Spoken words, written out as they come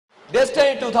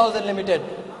Destiny 2000 limited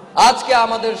আজকে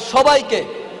আমাদের সবাইকে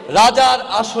রাজার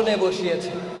আসনে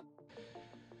বসিয়েছে।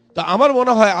 তা আমার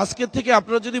মনে হয় আজকের থেকে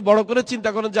আপনারা যদি বড় করে চিন্তা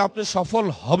করেন যে আপনি সফল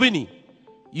হবেনই,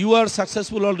 you R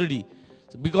successful already,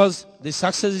 because the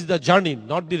success is the journey,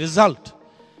 not the result.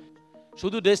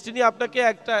 শুধু ডেস্টিনি আপনাকে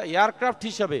একটা এয়ারক্রাফট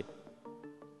হিসাবে,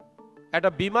 একটা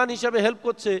বিমান হিসাবে হেল্প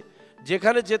করছে,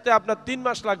 যেখানে যেতে আপনার 3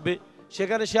 মাস লাগবে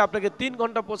সেখানে সে আপনাকে 3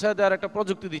 ঘন্টা পৌঁছায় দেওয়ার একটা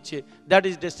প্রযুক্তি দিচ্ছে। That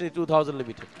is destiny 2000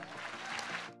 limited.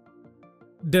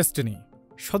 Destiny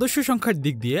সদস্য সংখ্যার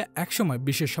দিক দিয়ে একসময়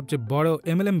বিশ্বের সবচেয়ে বড়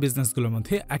MLM বিজনেসগুলোর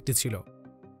মধ্যে একটি ছিল।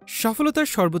 সফলতার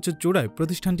সর্বোচ্চ চূড়ায়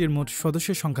প্রতিষ্ঠানটির মোট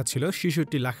সদস্যের সংখ্যা ছিল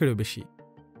 ৬৬ লাখেরও বেশি।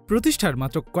 প্রতিষ্ঠার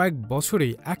মাত্র কয়েক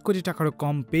বছরেই ১ কোটি টাকারও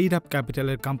কম পেইড আপ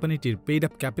ক্যাপিটালের কোম্পানিটির পেইড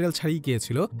আপ ক্যাপিটাল ছাড়িয়ে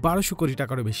গিয়েছিল ১২০০ কোটি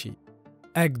টাকারও বেশি।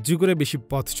 এক যুগের বেশি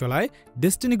পথ চলায়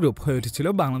ডেস্টিনি গ্রুপ হয়ে উঠেছিল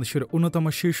বাংলাদেশের অন্যতম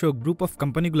শীর্ষ গ্রুপ অফ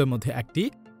কোম্পানিগুলোর মধ্যে একটি,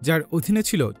 যার অধীনে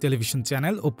ছিল টেলিভিশন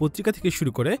চ্যানেল ও পত্রিকা থেকে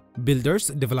শুরু করে বিল্ডার্স,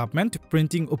 ডেভেলপমেন্ট,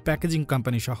 প্রিন্টিং ও প্যাকেজিং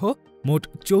কোম্পানি সহ মোট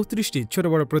 ৩৪টি ছোট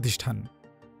বড় প্রতিষ্ঠান।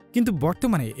 কিন্তু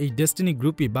বর্তমানে এই ডেস্টিনি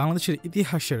গ্রুপই বাংলাদেশের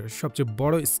ইতিহাসের সবচেয়ে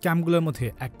বড় স্ক্যামগুলোর মধ্যে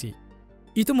একটি।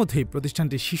 ইতোমধ্যেই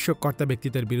প্রতিষ্ঠানটির শীর্ষ কর্তা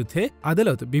ব্যক্তিদের বিরুদ্ধে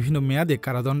আদালত বিভিন্ন মেয়াদে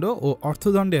কারাদণ্ড ও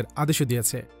অর্থদণ্ডের আদেশও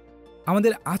দিয়েছে।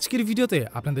 আমাদের আজকের ভিডিওতে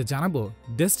আপনাদের জানাবো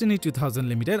ডেস্টিনি 2000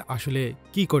 লিমিটেড আসলে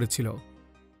কি করেছিল।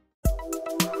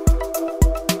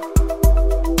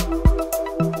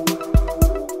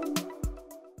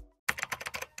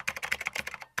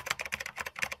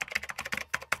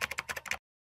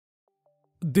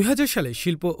 সালে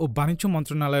শিল্প ও বাণিজ্য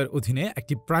মন্ত্রণালয়ের অধীনে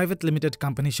একটি প্রাইভেট লিমিটেড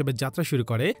কোম্পানি হিসেবে যাত্রা শুরু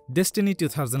করে ডেস্টিনি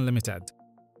 2000 লিমিটেড।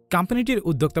 কোম্পানিটির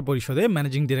উদ্যোক্তা পরিষদে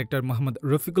ম্যানেজিং ডিরেক্টর মোহাম্মদ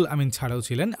রফিকুল আমিন ছাড়াও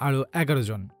ছিলেন আরও 11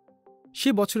 জন। সে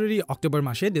বছরেরই অক্টোবর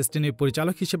মাসে ডেস্টিনির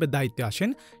পরিচালক হিসেবে দায়িত্বে আসেন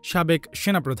সাবেক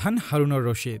সেনাপ্রধান হারুনুর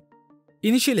রশিদ।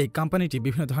 ইনিশিয়ালি কোম্পানিটি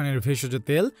বিভিন্ন ধরনের ভেষজ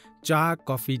তেল, চা,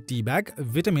 কফি, টি ব্যাগ,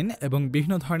 ভিটামিন এবং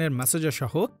বিভিন্ন ধরনের ম্যাসেজার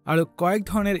সহ আরও কয়েক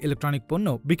ধরনের ইলেকট্রনিক পণ্য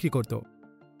বিক্রি করত।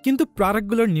 কিন্তু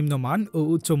প্রোডাক্টগুলোর নিম্নমান ও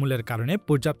উচ্চ মূল্যের কারণে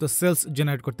পর্যাপ্ত সেলস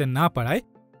জেনারেট করতে না পারায়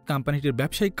কোম্পানিটির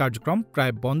ব্যবসায়িক কার্যক্রম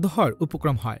প্রায় বন্ধ হওয়ার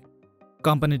উপক্রম হয়।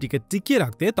 কোম্পানিটিকে টিকিয়ে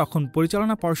রাখতে তখন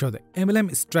পরিচালনা পর্ষদ MLM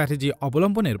স্ট্র্যাটেজি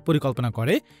অবলম্বনের পরিকল্পনা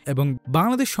করে এবং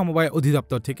বাংলাদেশ সমবায়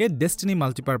অধিদপ্তর থেকে ডেস্টিনি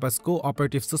মাল্টিপারপাস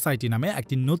কো-অপারেটিভ সোসাইটি নামে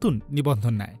একটি নতুন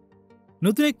নিবন্ধন নেয়।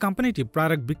 নতুন এই কোম্পানিটি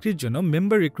প্রোডাক্ট বিক্রির জন্য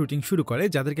মেম্বার রিক্রুটিং শুরু করে,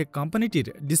 যাদেরকে কোম্পানিটির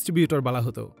ডিস্ট্রিবিউটর বলা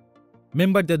হতো।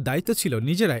 মেম্বারদের দায়িত্ব ছিল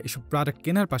নিজেরা এসব প্রোডাক্ট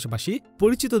কেনার পাশাপাশি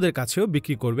পরিচিতদের কাছেও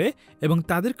বিক্রি করবে এবং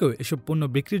তাদেরকেও এসব পণ্য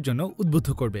বিক্রির জন্য উদ্বুদ্ধ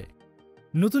করবে।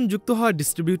 নতুন যুক্ত হওয়া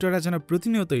ডিস্ট্রিবিউটররা যেন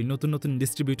প্রতিনিয়তই নতুন নতুন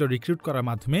ডিস্ট্রিবিউটর রিক্রুট করার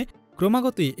মাধ্যমে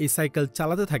ক্রমাগতই এই সাইকেল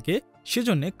চালাতে থাকে,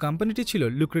 সেজন্য কোম্পানিটি ছিল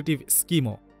লুক্রেটিভ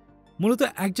স্কিমও। মূলত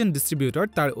একজন ডিস্ট্রিবিউটর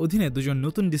তার অধীনে 2 জন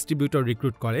নতুন ডিস্ট্রিবিউটর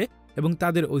রিক্রুট করে এবং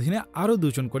তাদের অধীনে আরও 2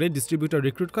 জন করে ডিস্ট্রিবিউটর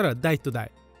রিক্রুট করার দায়িত্ব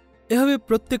দেয়। এভাবে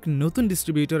প্রত্যেক নতুন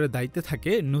ডিস্ট্রিবিউটরের দায়িত্বে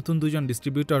থাকে নতুন 2 জন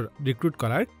ডিস্ট্রিবিউটর রিক্রুট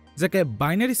করার, যাকে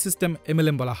বাইনারি সিস্টেম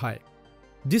MLM বলা হয়।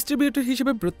 ডিস্ট্রিবিউটর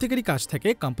হিসেবে প্রত্যেকেরই কাজ থাকে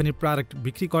কোম্পানির প্রোডাক্ট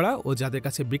বিক্রি করা ও যাদের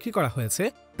কাছে বিক্রি করা হয়েছে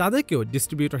তাদেরকেও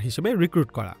ডিস্ট্রিবিউটর হিসেবে রিক্রুট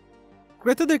করা।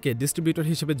 ক্রেতাদেরকে ডিস্ট্রিবিউটর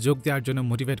হিসেবে যোগ দেওয়ার জন্য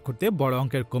মোটিভেট করতে বড়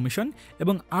অঙ্কের কমিশন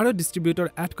এবং আরও ডিস্ট্রিবিউটর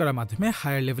অ্যাড করার মাধ্যমে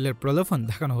হায়ার লেভেলের প্রলোভন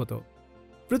দেখানো হতো।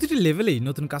 প্রতিটি লেভেলেই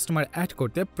নতুন কাস্টমার অ্যাড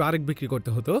করতে প্রোডাক্ট বিক্রি করতে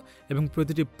হতো এবং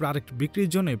প্রতিটি প্রোডাক্ট বিক্রির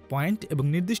জন্য পয়েন্ট এবং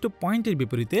নির্দিষ্ট পয়েন্টের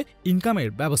বিপরীতে ইনকামের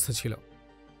ব্যবস্থা ছিল।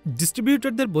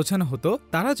 ডিস্ট্রিবিউটরদের বোঝানো হতো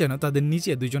তারা যেন তাদের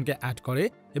নিচে 2 জনকে অ্যাড করে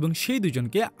এবং সেই 2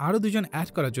 জনকে আরও 2 জন অ্যাড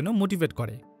করার জন্য মোটিভেট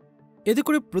করে। এতে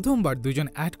করে প্রথমবার 2 জন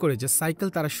অ্যাড করে যে সাইকেল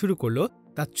তারা শুরু করলো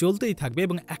তা চলতেই থাকবে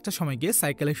এবং একটা সময় গিয়ে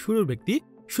সাইকেলের শুরুর ব্যক্তি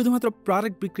শুধুমাত্র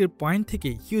প্রোডাক্ট বিক্রির পয়েন্ট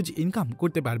থেকেই হিউজ ইনকাম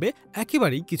করতে পারবে,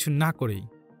 একেবারেই কিছু না করেই।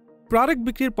 প্রোডাক্ট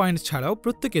বিক্রির পয়েন্ট ছাড়াও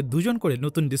প্রত্যেকে 2 জন করে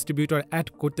নতুন ডিস্ট্রিবিউটর অ্যাড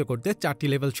করতে করতে 4টি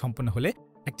লেভেল সম্পন্ন হলে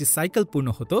একটি সাইকেল পূর্ণ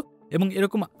হতো এবং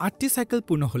এরকম 8টি সাইকেল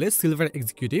পূর্ণ হলে সিলভার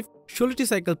এক্সিকিউটিভ, 16টি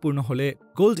সাইকেল পূর্ণ হলে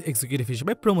গোল্ড এক্সিকিউটিভ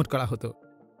হিসেবে প্রমোট করা হতো।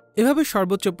 এভাবে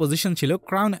সর্বোচ্চ পজিশন ছিল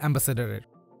ক্রাউন অ্যাম্বাসেডারের।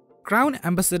 ক্রাউন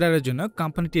অ্যাম্বাসেডারের জন্য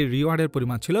কোম্পানিটির রিওয়ার্ডের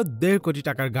পরিমাণ ছিল 1.5 কোটি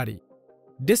টাকার গাড়ি।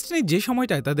 ডেস্টিনি যে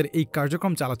সময়টায় তাদের এই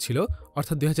কার্যক্রম চালাচ্ছিল,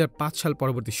 অর্থাৎ 2005 সাল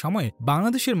পরবর্তী সময়ে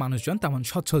বাংলাদেশের মানুষজন তেমন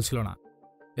সচ্ছল ছিল না।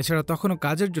 এছাড়া তখনও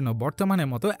কাজের জন্য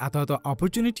বর্তমানের মতো এত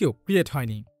অপরচুনিটিও ক্রিয়েট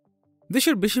হয়নি।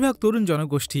 দেশের বেশিরভাগ তরুণ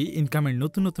জনগোষ্ঠী ইনকামের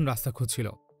নতুন নতুন রাস্তা খুঁজছিল।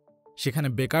 সেখানে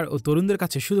বেকার ও তরুণদের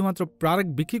কাছে শুধুমাত্র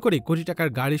প্রোডাক্ট বিক্রি করে কোটি টাকার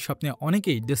গাড়ির স্বপ্নে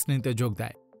অনেকেই ডেস্টিনিতে যোগ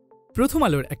দেয়। প্রথম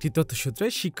আলোর একটি তথ্যসূত্রে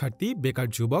শিক্ষার্থী, বেকার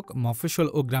যুবক, মফস্বল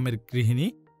ও গ্রামের গৃহিণী,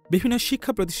 বিভিন্ন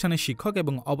শিক্ষা প্রতিষ্ঠানের শিক্ষক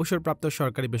এবং অবসরপ্রাপ্ত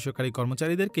সরকারি বেসরকারি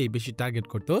কর্মচারীদেরকেই বেশি টার্গেট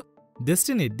করত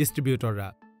ডেস্টিনির ডিস্ট্রিবিউটররা।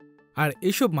 আর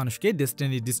এসব মানুষকে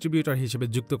ডেস্টিনির ডিস্ট্রিবিউটর হিসেবে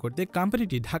যুক্ত করতে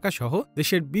কোম্পানিটি ঢাকা সহ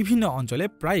দেশের বিভিন্ন অঞ্চলে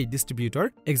প্রায় ডিস্ট্রিবিউটর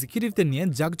এক্সিকিউটিভদের নিয়ে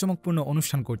জাঁকজমকপূর্ণ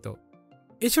অনুষ্ঠান করত।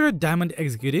 এছাড়া ডায়মন্ড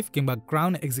এক্সিকিউটিভ কিংবা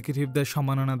ক্রাউন এক্সিকিউটিভদের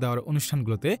সম্মাননা দেওয়ার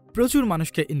অনুষ্ঠানগুলোতে প্রচুর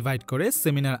মানুষকে ইনভাইট করে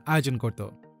সেমিনার আয়োজন করত।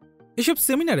 এসব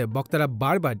সেমিনারে বক্তারা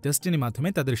বারবার ডেস্টিনির মাধ্যমে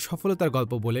তাদের সফলতার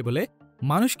গল্প বলে বলে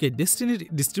মানুষকে ডেস্টিনির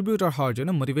ডিস্ট্রিবিউটর হওয়ার জন্য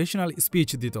মোটিভেশনাল স্পিচ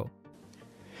দিত।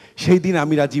 সেই দিন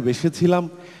আমি রাজীব এসেছিলাম,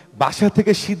 বাসা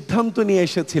থেকে সিদ্ধান্ত নিয়ে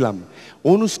এসেছিলাম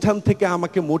অনুষ্ঠান থেকে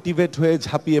আমাকে মোটিভেট হয়ে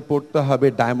ঝাঁপিয়ে পড়তে হবে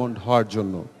ডায়মন্ড হওয়ার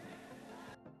জন্য।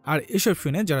 আর এসব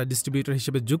শুনে যারা ডিস্ট্রিবিউটর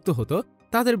হিসেবে যুক্ত হতো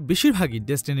তাদের বেশিরভাগই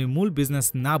ডেস্টিনির মূল বিজনেস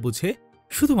না বুঝে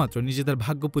শুধুমাত্র নিজেদের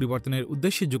ভাগ্য পরিবর্তনের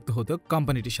উদ্দেশ্যে যুক্ত হতো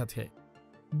কোম্পানিটির সাথে।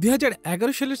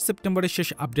 2011 সালের সেপ্টেম্বরের শেষ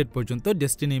আপডেট পর্যন্ত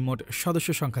ডেস্টিনির মোট সদস্য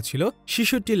সংখ্যা ছিল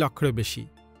 66 লক্ষেরও বেশি।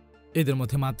 এদের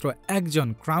মধ্যে মাত্র একজন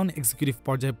ক্রাউন এক্সিকিউটিভ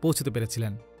পর্যায়ে পৌঁছতে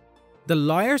পেরেছিলেন। দ্য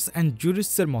লয়ার্স অ্যান্ড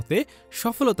জুরিস্টসের মতে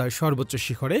সফলতার সর্বোচ্চ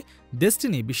শিখরে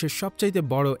ডেস্টিনি বিশ্বের সবচাইতে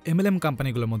বড় MLM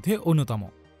কোম্পানিগুলোর মধ্যে অন্যতম,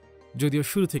 যদিও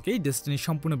শুরু থেকেই ডেস্টিনির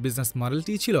সম্পূর্ণ বিজনেস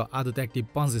মডেলটি ছিল আদতে একটি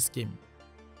পঞ্জি স্কিম।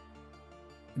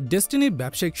 ডেস্টিনির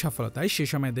ব্যবসায়িক সফলতায় সে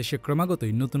সময় দেশে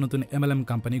ক্রমাগতই নতুন নতুন MLM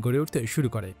কোম্পানি গড়ে উঠতে শুরু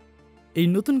করে। এই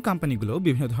নতুন কোম্পানিগুলো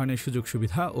বিভিন্ন ধরনের সুযোগ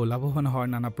সুবিধা ও লাভবান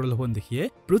হওয়ার নানা প্রলোভন দেখিয়ে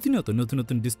প্রতিনিয়ত নতুন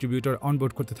নতুন ডিস্ট্রিবিউটর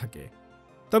অনবোর্ড করতে থাকে।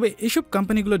 তবে এসব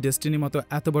কোম্পানিগুলো ডেস্টিনির মতো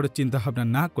এত বড় চিন্তাভাবনা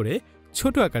না করে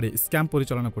ছোট আকারে স্ক্যাম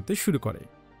পরিচালনা করতে শুরু করে।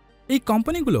 এই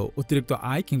কোম্পানিগুলো অতিরিক্ত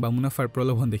আয় কিংবা মুনাফার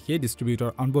প্রলোভন দেখিয়ে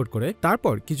ডিস্ট্রিবিউটর অনবোর্ড করে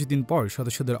তারপর কিছুদিন পর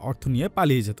সদস্যদের অর্থ নিয়ে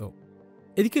পালিয়ে যেত।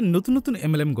 এদিকে নতুন নতুন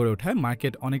MLM গড়ে ওঠায়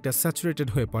মার্কেট অনেকটা স্যাচুরেটেড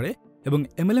হয়ে পড়ে এবং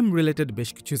MLM রিলেটেড বেশ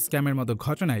কিছু স্ক্যামের মতো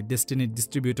ঘটনায় ডেস্টিনির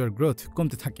ডিস্ট্রিবিউটর গ্রোথ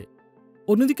কমতে থাকে।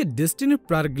 অন্যদিকে ডেস্টিনির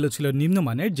প্রোডাক্টগুলো ছিল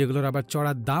নিম্নমানের, যেগুলোর আবার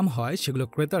চড়া দাম হয়, সেগুলো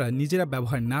ক্রেতারা নিজেরা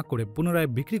ব্যবহার না করে পুনরায়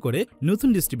বিক্রি করে নতুন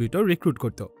ডিস্ট্রিবিউটর রিক্রুট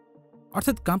করত।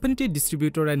 অর্থাৎ কোম্পানিটির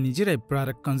ডিস্ট্রিবিউটররা নিজেরাই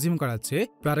প্রোডাক্ট কনজিউম করার চেয়ে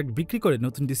প্রোডাক্ট বিক্রি করে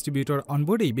নতুন ডিস্ট্রিবিউটর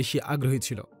অনবোর্ডেই বেশি আগ্রহী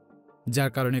ছিল, যার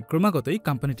কারণে ক্রমাগতই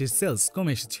কোম্পানিটির সেলস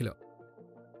কমে এসেছিল।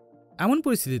 এমন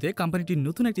পরিস্থিতিতে কোম্পানিটি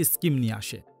নতুন একটি স্কিম নিয়ে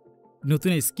আসে।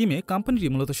 নতুন এই স্কিমে কোম্পানিটি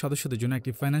মূলত সদস্যদের জন্য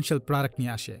একটি ফাইন্যান্সিয়াল প্রোডাক্ট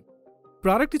নিয়ে আসে।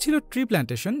 প্রোডাক্টটি ছিল ট্রি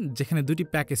প্ল্যান্টেশন, যেখানে দুটি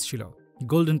প্যাকেজ ছিল।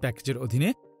 গোল্ডেন প্যাকেজের অধীনে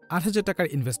 8,000 টাকার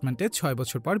ইনভেস্টমেন্টে 6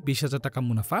 বছর পর 20,000 টাকা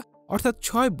মুনাফা, অর্থাৎ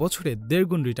 6 বছরে 1.5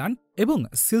 গুণ রিটার্ন, এবং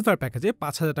সিলভার প্যাকেজে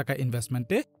 5,000 টাকা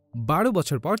ইনভেস্টমেন্টে 12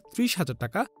 বছর পর 30,000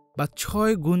 টাকা বা 6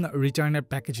 গুণ রিটার্নের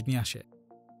প্যাকেজ নিয়ে আসে।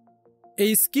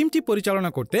 এই স্কিমটি পরিচালনা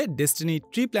করতে ডেস্টিনি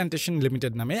ট্রি প্ল্যান্টেশন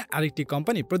লিমিটেড নামে আরেকটি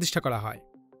কোম্পানি প্রতিষ্ঠা করা হয়।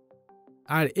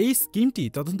 আর এই স্কিমটি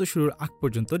তদন্ত শুরুর আগ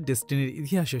পর্যন্ত ডেস্টিনির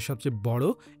ইতিহাসে সবচেয়ে বড়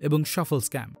এবং সফল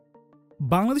স্ক্যাম।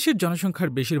 বাংলাদেশের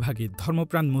জনসংখ্যার বেশিরভাগই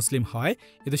ধর্মপ্রাণ মুসলিম হয়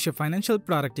এদেশে ফাইন্যান্সিয়াল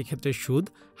প্রোডাক্টের ক্ষেত্রে সুদ,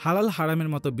 হালাল হারামের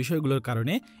মতো বিষয়গুলোর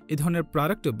কারণে এ ধরনের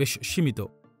প্রোডাক্টও বেশ সীমিত।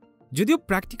 যদিও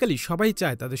প্র্যাকটিক্যালি সবাই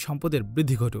চায় তাদের সম্পদের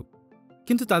বৃদ্ধি ঘটুক,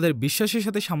 কিন্তু তাদের বিশ্বাসের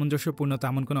সাথে সামঞ্জস্যপূর্ণ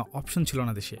তেমন কোনো অপশন ছিল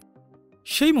না দেশে।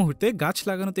 সেই মুহূর্তে গাছ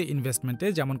লাগানোতে ইনভেস্টমেন্টে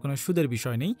যেমন কোনো সুদের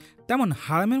বিষয় নেই, তেমন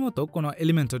হারামের মতো কোনো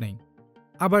এলিমেন্টও নেই।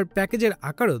 আবার প্যাকেজের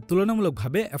আকারও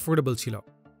তুলনামূলকভাবে অ্যাফোর্ডেবল ছিল।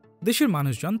 দেশের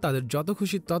মানুষজন তাদের যত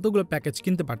খুশি ততগুলো প্যাকেজ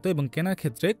কিনতে পারত এবং কেনার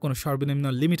ক্ষেত্রে কোনো সর্বনিম্ন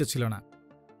লিমিটও ছিল না,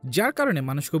 যার কারণে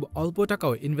মানুষ খুব অল্প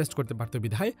টাকাও ইনভেস্ট করতে পারত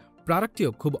বিধায় প্রোডাক্টটিও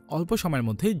খুব অল্প সময়ের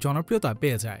মধ্যেই জনপ্রিয়তা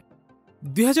পেয়ে যায়।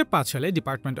 2005 সালে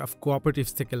ডিপার্টমেন্ট অফ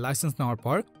কোঅপারেটিভস থেকে লাইসেন্স নেওয়ার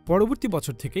পর পরবর্তী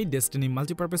বছর থেকেই ডেস্টিনি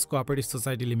মাল্টিপারপাস কোঅপারেটিভ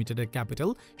সোসাইটি লিমিটেডের ক্যাপিটাল,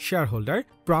 শেয়ার হোল্ডার,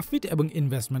 প্রফিট এবং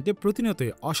ইনভেস্টমেন্টে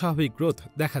প্রতিনিয়তই অস্বাভাবিক গ্রোথ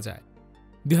দেখা যায়।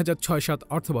 2006-07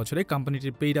 অর্থ বছরে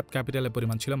কোম্পানিটির পেইড আপ ক্যাপিটালের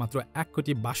পরিমাণ ছিল মাত্র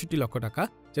 1,62 লক্ষ টাকা,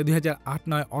 যা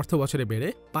 2008-09 অর্থ বছরে বেড়ে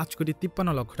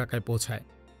 5,53 লক্ষ টাকায় পৌঁছায়।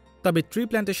 তবে ট্রি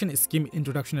প্ল্যান্টেশন স্কিম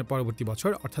ইন্ট্রোডাকশনের পরবর্তী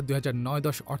বছর অর্থাৎ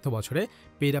 2009-10 অর্থ বছরে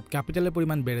পেইড আপ ক্যাপিটালের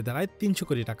পরিমাণ বেড়ে দাঁড়ায় 300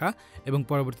 কোটি টাকা এবং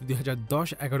পরবর্তী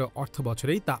 2010-11 অর্থ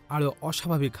বছরেই তা আরও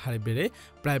অস্বাভাবিক হারে বেড়ে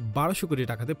প্রায় 1200 কোটি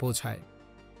টাকাতে পৌঁছায়।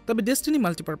 তবে ডেস্টিনি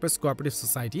মাল্টিপারপাস কোঅপারেটিভ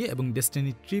সোসাইটি এবং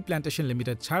ডেস্টিনি ট্রি প্ল্যান্টেশন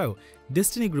লিমিটেড ছাড়াও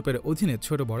ডেস্টিনি গ্রুপের অধীনে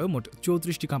ছোট বড় মোট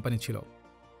 34টি কোম্পানি ছিল।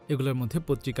 এগুলোর মধ্যে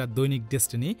পত্রিকা দৈনিক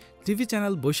destiny, TV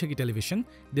channel Baishakhi television,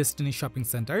 destiny shopping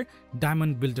centre,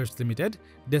 diamond builders limited,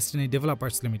 destiny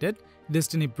developers limited,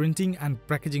 destiny printing and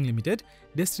packaging limited,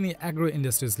 destiny agro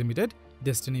industries limited,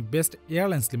 destiny best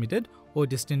airlines limited O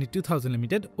destiny 2000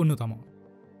 limited অন্যতম।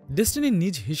 ডেস্টিনির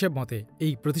নিজ হিসেব মতে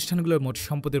এই প্রতিষ্ঠানগুলোর মোট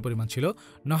সম্পদের পরিমাণ ছিল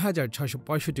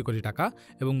 9,665 কোটি টাকা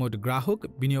এবং মোট গ্রাহক,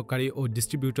 বিনিয়োগকারী ও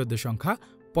ডিস্ট্রিবিউটরদের সংখ্যা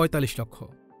 45 লক্ষ।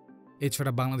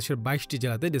 এছাড়া বাংলাদেশের 22টি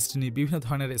জেলাতে ডেস্টিনির বিভিন্ন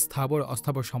ধরনের স্থাবর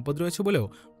অস্থাবর সম্পদ রয়েছে বলেও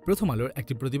প্রথম আলোর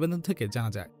একটি প্রতিবেদন থেকে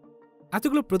জানা যায়।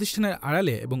 এতগুলো প্রতিষ্ঠানের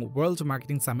আড়ালে এবং ওয়ার্ল্ড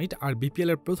মার্কেটিং সামিট আর বিপিএল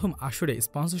এর প্রথম আসরে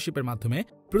স্পন্সরশিপের মাধ্যমে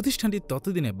প্রতিষ্ঠানটি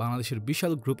ততদিনে বাংলাদেশের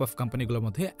বিশাল গ্রুপ অফ কোম্পানিগুলোর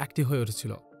মধ্যে একটি হয়ে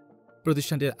উঠেছিল।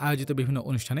 প্রতিষ্ঠানটির আয়োজিত বিভিন্ন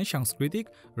অনুষ্ঠানে সাংস্কৃতিক,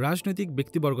 রাজনৈতিক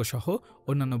ব্যক্তিবর্গ সহ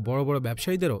অন্যান্য বড় বড়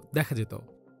ব্যবসায়ীদেরও দেখা যেত।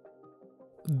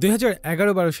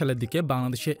 2011-12 সালের দিকে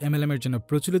বাংলাদেশে MLM এর জন্য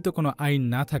প্রচলিত কোনো আইন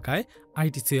না থাকায়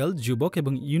ITCL, যুবক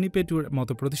এবং ইউনিপেটুর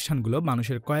মতো প্রতিষ্ঠানগুলো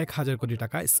মানুষের কয়েক হাজার কোটি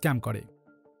টাকা স্ক্যাম করে।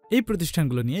 এই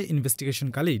প্রতিষ্ঠানগুলো নিয়ে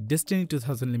ইনভেস্টিগেশনকালেই ডেস্টিনি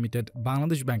 2000 লিমিটেড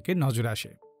বাংলাদেশ ব্যাংকের নজরে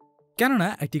আসে। কেননা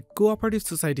একটি কোঅপারেটিভ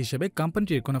সোসাইটি হিসেবে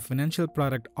কোম্পানিটির কোনো ফিনান্সিয়াল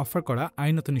প্রোডাক্ট অফার করা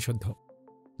আইনত নিষিদ্ধ,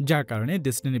 যার কারণে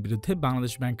ডেস্টিনির বিরুদ্ধে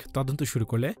বাংলাদেশ ব্যাংক তদন্ত শুরু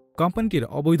করলে কোম্পানিটির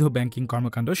অবৈধ ব্যাংকিং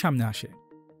কর্মকাণ্ড সামনে আসে।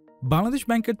 বাংলাদেশ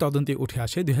ব্যাংকের তদন্তে উঠে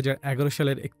আসে 2011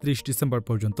 সালের 31 ডিসেম্বর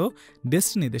পর্যন্ত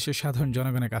ডেস্টিনি দেশের সাধারণ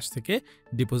জনগণের কাছ থেকে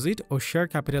ডিপোজিট ও শেয়ার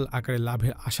ক্যাপিটাল আকারে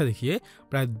লাভের আশা দেখিয়ে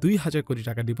প্রায় 2,000 কোটি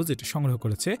টাকা ডিপোজিট সংগ্রহ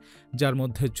করেছে, যার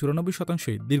মধ্যে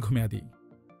 94% দীর্ঘমেয়াদী।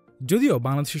 যদিও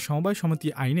বাংলাদেশের সমবায় সমিতি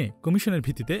আইনে কমিশনের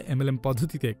ভিত্তিতে MLM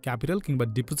পদ্ধতিতে ক্যাপিটাল কিংবা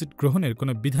ডিপোজিট গ্রহণের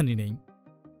কোনো বিধানই নেই।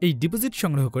 এই ডিপোজিট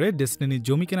সংগ্রহ করে ডেস্টিনি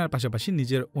জমি কেনার পাশাপাশি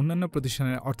নিজের অন্যান্য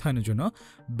প্রতিষ্ঠানের অর্থায়নের জন্য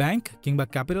ব্যাংক কিংবা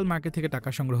ক্যাপিটাল মার্কেট থেকে টাকা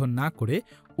সংগ্রহ না করে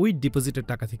ওই ডিপোজিটের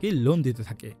টাকা থেকে লোন দিতে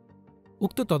থাকে।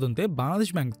 উক্ত তদন্তে বাংলাদেশ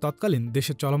ব্যাংক তৎকালীন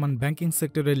দেশের চলমান ব্যাংকিং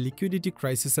সেক্টরের লিকুইডিটি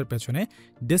ক্রাইসিসের পেছনে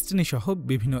ডেস্টিনি সহ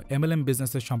বিভিন্ন MLM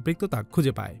বিজনেসের সম্পৃক্ততা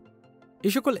খুঁজে পায়।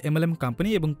 এই সকল MLM কোম্পানি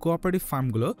এবং কোঅপারেটিভ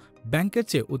ফার্মগুলো ব্যাংকের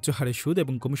চেয়ে উচ্চ হারে সুদ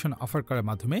এবং কমিশন অফার করার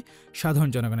মাধ্যমে সাধারণ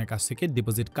জনগণের কাছ থেকে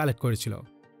ডিপোজিট কালেক্ট করেছিল।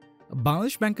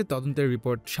 বাংলাদেশ ব্যাংকের তদন্তের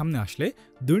রিপোর্ট সামনে আসলে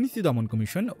দুর্নীতি দমন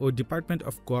কমিশন ও ডিপার্টমেন্ট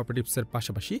অফ কোঅপারেটিভসের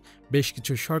পাশাপাশি বেশ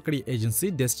কিছু সরকারি এজেন্সি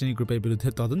ডেস্টিনি গ্রুপের বিরুদ্ধে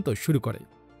তদন্ত শুরু করে।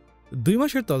 2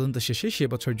 মাসের তদন্ত শেষে সে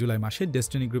বছর জুলাই মাসে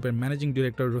ডেস্টিনি গ্রুপের ম্যানেজিং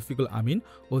ডিরেক্টর রফিকুল আমিন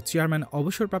ও চেয়ারম্যান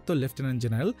অবসরপ্রাপ্ত lieutenant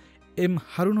general M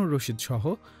Harunur Rashid সহ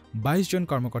 22 জন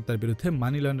কর্মকর্তার বিরুদ্ধে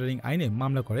মানি লন্ডারিং আইনে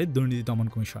মামলা করে দুর্নীতি দমন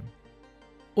কমিশন।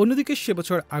 অন্যদিকে সে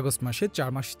বছর আগস্ট মাসে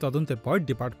 4 মাস তদন্তের পর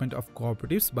ডিপার্টমেন্ট অফ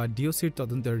কোঅপারেটিভস বা ডিওসির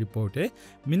তদন্তের রিপোর্টে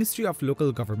ministry of local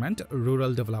government,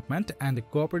 rural development and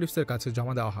কোঅপারেটিভসের কাছে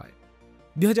জমা দেওয়া হয়।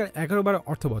 2011-12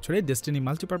 অর্থ বছরে destiny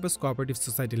multipurpose cooperative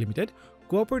society limited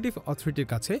cooperative অথরিটির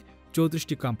কাছে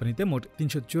 34টি কোম্পানিতে মোট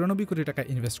 394 কোটি টাকা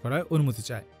ইনভেস্ট করার অনুমতি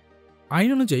চায়। আইন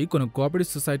অনুযায়ী কোনো কোঅপারেটিভ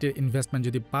সোসাইটির ইনভেস্টমেন্ট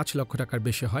যদি 5 লক্ষ টাকার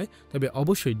বেশি হয় তবে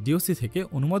অবশ্যই ডিওসি থেকে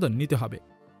অনুমোদন নিতে হবে।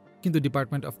 কিন্তু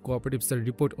ডিপার্টমেন্ট অফ কোঅপারেটিভসের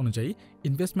রিপোর্ট অনুযায়ী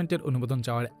ইনভেস্টমেন্টের অনুমোদন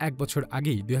চাওয়ার 1 বছর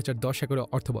আগেই 2010-11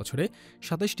 অর্থ বছরে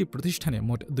 27টি প্রতিষ্ঠানে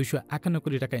মোট 251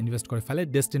 কোটি টাকা ইনভেস্ট করে ফেলে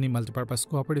destiny multipurpose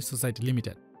cooperative society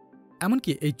limited.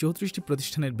 এমনকি এই 34টি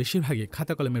প্রতিষ্ঠানের বেশিরভাগই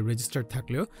খাতা কলমে রেজিস্টার্ড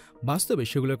থাকলেও বাস্তবে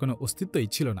সেগুলোর কোনো অস্তিত্বই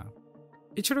ছিল না।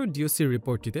 এছাড়াও ডিওসির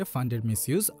রিপোর্টটিতে ফান্ডের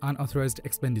misuse, unauthorised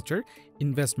expenditure,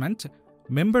 investment,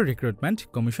 member recruitment,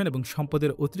 commission এবং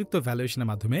সম্পদের অতিরিক্ত ভ্যালুয়েশনের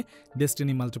মাধ্যমে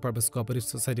ডেস্টিনি মাল্টিপারপাস কোঅপারেটিভ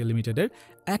সোসাইটি লিমিটেডের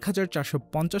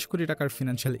 1450 কোটি টাকার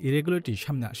ফিনান্সিয়াল ইরেগুলারিটি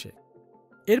সামনে আসে।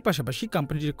 এর পাশাপাশি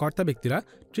কোম্পানিটির কর্তা ব্যক্তিরা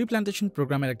ট্রি প্ল্যান্টেশন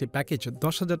প্রোগ্রামের একটি প্যাকেজ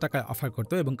 10,000 টাকায় অফার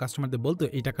করত এবং কাস্টমারদের বলতো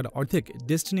এই টাকার অর্ধেক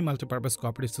destiny multipurpose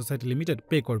cooperative society limited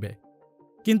pay করবে,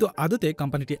 কিন্তু আদতে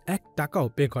কোম্পানিটি 1 টাকাও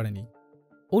পে করেনি।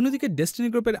 অন্যদিকে ডেস্টিনি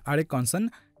গ্রুপের আরেক concern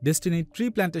destiny tree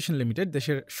plantation limited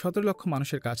দেশের 17 লক্ষ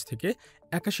মানুষের কাছ থেকে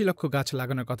 81 লক্ষ গাছ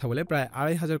লাগানোর কথা বলে প্রায়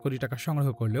 2,500 কোটি টাকা সংগ্রহ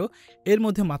করলেও এর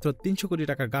মধ্যে মাত্র 300 কোটি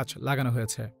টাকার গাছ লাগানো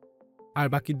হয়েছে, আর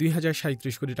বাকি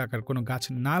 2,037 কোটি টাকার কোনো গাছ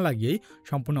না লাগিয়েই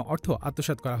সম্পূর্ণ অর্থ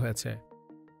আত্মসাৎ করা হয়েছে।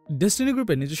 ডেস্টিনি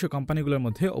গ্রুপের নিজস্ব কোম্পানিগুলোর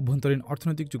মধ্যে অভ্যন্তরীণ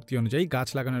অর্থনৈতিক চুক্তি অনুযায়ী গাছ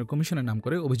লাগানোর কমিশনের নাম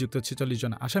করে অভিযুক্ত 46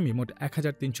 জন আসামি মোট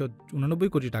 1,389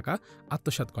 কোটি টাকা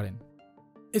আত্মসাৎ করেন।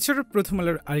 এছাড়া প্রথম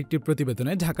আলোর আরেকটি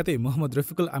প্রতিবেদনে ঢাকাতেই মোহাম্মদ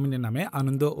রফিকুল আমিনের নামে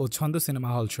আনন্দ ও ছন্দ সিনেমা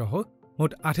হল সহ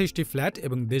মোট 28টি ফ্ল্যাট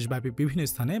এবং দেশব্যাপী বিভিন্ন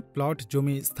স্থানে প্লট,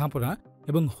 জমি, স্থাপনা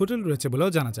এবং হোটেল রয়েছে বলেও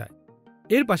জানা যায়।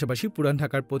 এর পাশাপাশি পুরান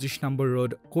ঢাকার 25 নম্বর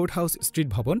রোড কোর্ট হাউস স্ট্রিট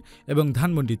ভবন এবং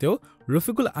ধানমন্ডিতেও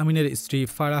রফিকুল আমিনের স্ত্রী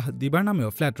ফারাহ দিবার নামেও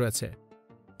ফ্ল্যাট রয়েছে।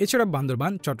 এছাড়া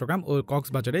বান্দরবান, চট্টগ্রাম ও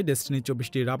কক্সবাজারে ডেস্টিনি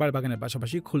 24টি রাবার বাগানের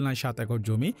পাশাপাশি খুলনায় 7 একর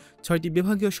জমি, 6টি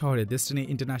বিভাগীয় শহরে ডেস্টিনি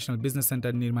ইন্টারন্যাশনাল বিজনেস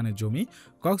সেন্টার নির্মাণের জমি,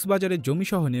 কক্সবাজারে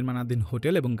জমিসহ নির্মাণাধীন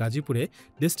হোটেল এবং গাজীপুরে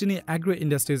ডেস্টিনি অ্যাগ্রো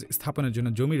ইন্ডাস্ট্রিজ স্থাপনের জন্য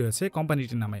জমি রয়েছে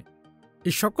কোম্পানিটির নামে।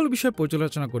 এই সকল বিষয়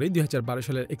পর্যালোচনা করে 2012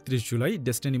 সালের 31 July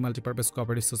destiny multipurpose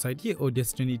cooperative society ও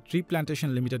destiny tree plantation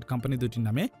limited company দুটির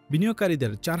নামে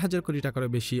বিনিয়োগকারীদের 4,000 কোটি টাকারও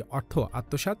বেশি অর্থ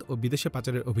আত্মসাৎ ও বিদেশে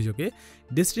পাচারের অভিযোগে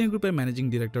ডেস্টিনি গ্রুপের ম্যানেজিং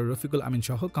ডিরেক্টর রফিকুল আমিন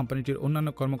সহ কোম্পানিটির অন্যান্য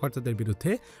কর্মকর্তাদের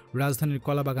বিরুদ্ধে রাজধানীর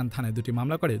কলাবাগান থানায় দুটি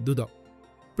মামলা করে দুদক।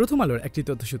 প্রথম আলোর একটি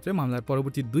তথ্যসূত্রে মামলার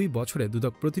পরবর্তী 2 বছরে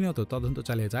দুদক প্রতিনিয়ত তদন্ত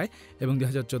চালিয়ে যায় এবং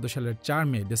 2014 সালের 4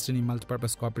 মে ডেস্টিনি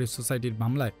মাল্টিপারপাস কোঅপারেটিভ সোসাইটির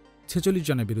মামলায় 46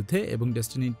 জনের বিরুদ্ধে এবং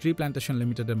ডেস্টিনি ট্রি প্ল্যান্টেশন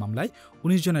লিমিটেডের মামলায়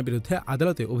 19 জনের বিরুদ্ধে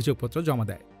আদালতে অভিযোগপত্র জমা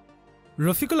দেয়।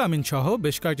 রফিকুল আমিন সহ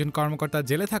বেশ কয়েকজন কর্মকর্তা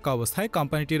জেলে থাকা অবস্থায়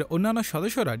কোম্পানিটির অন্যান্য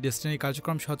সদস্যরা ডেস্টিনির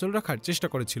কার্যক্রম সচল রাখার চেষ্টা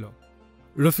করেছিল।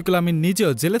 রফিকুল আমিন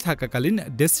নিজেও জেলে থাকাকালীন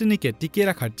ডেস্টিনিকে টিকিয়ে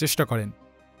রাখার চেষ্টা করেন।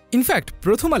 ইনফ্যাক্ট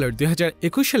প্রথম আলোর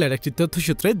 2021 সালের একটি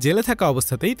তথ্যসূত্রে জেলে থাকা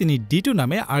অবস্থাতেই তিনি D2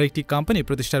 নামে আরেকটি কোম্পানি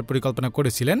প্রতিষ্ঠার পরিকল্পনা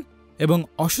করেছিলেন এবং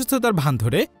অসুস্থতার ভান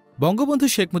ধরে বঙ্গবন্ধু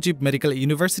শেখ মুজিব মেডিকেল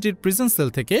ইউনিভার্সিটির প্রিজন সেল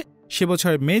থেকে সে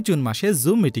বছর মে-জুন মাসে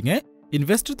জুম মিটিংয়ে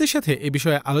ইনভেস্টরদের সাথে এ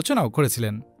বিষয়ে আলোচনাও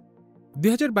করেছিলেন।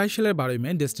 2022 সালের 12 মে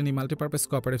ডেস্টিনি মাল্টিপারপাস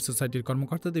কোঅপারেটিভ সোসাইটির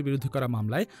কর্মকর্তাদের বিরুদ্ধে করা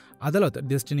মামলায় আদালত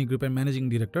ডেস্টিনি গ্রুপের ম্যানেজিং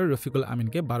ডিরেক্টর রফিকুল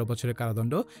আমিনকে 12 বছরের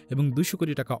কারাদণ্ড এবং 200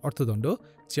 কোটি টাকা অর্থদণ্ড,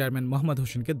 চেয়ারম্যান মোহাম্মদ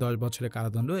হোসেনকে 10 বছরের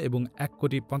কারাদণ্ড এবং 1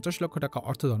 কোটি 50 লক্ষ টাকা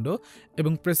অর্থদণ্ড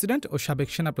এবং প্রেসিডেন্ট ও সাবেক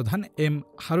সেনাপ্রধান এম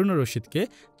হারুনুর রশিদকে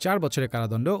 4 বছরের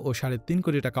কারাদণ্ড ও 3.5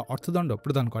 কোটি টাকা অর্থদণ্ড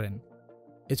প্রদান করেন।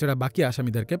 এছাড়া বাকি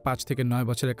আসামিদেরকে 5 থেকে 9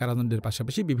 বছরের কারাদণ্ডের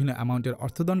পাশাপাশি বিভিন্ন অ্যামাউন্টের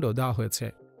অর্থদণ্ড দেওয়া হয়েছে।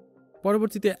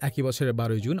 পরবর্তীতে একই বছরের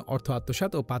 12 জুন অর্থ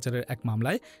আত্মসাৎ ও পাচারের এক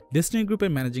মামলায় ডেস্টিনি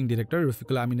গ্রুপের ম্যানেজিং ডিরেক্টর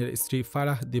রফিকুল আমিনের স্ত্রী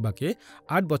ফারাহ দিবাকে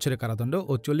 8 বছরের কারাদণ্ড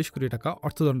ও 40 কোটি টাকা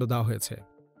অর্থদণ্ড দেওয়া হয়েছে।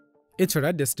 এছাড়া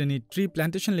ডেস্টিনি ট্রি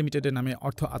প্ল্যান্টেশন লিমিটেডের নামে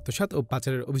অর্থ আত্মসাৎ ও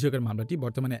পাচারের অভিযোগের মামলাটি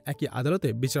বর্তমানে একই আদালতে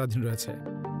বিচারাধীন রয়েছে।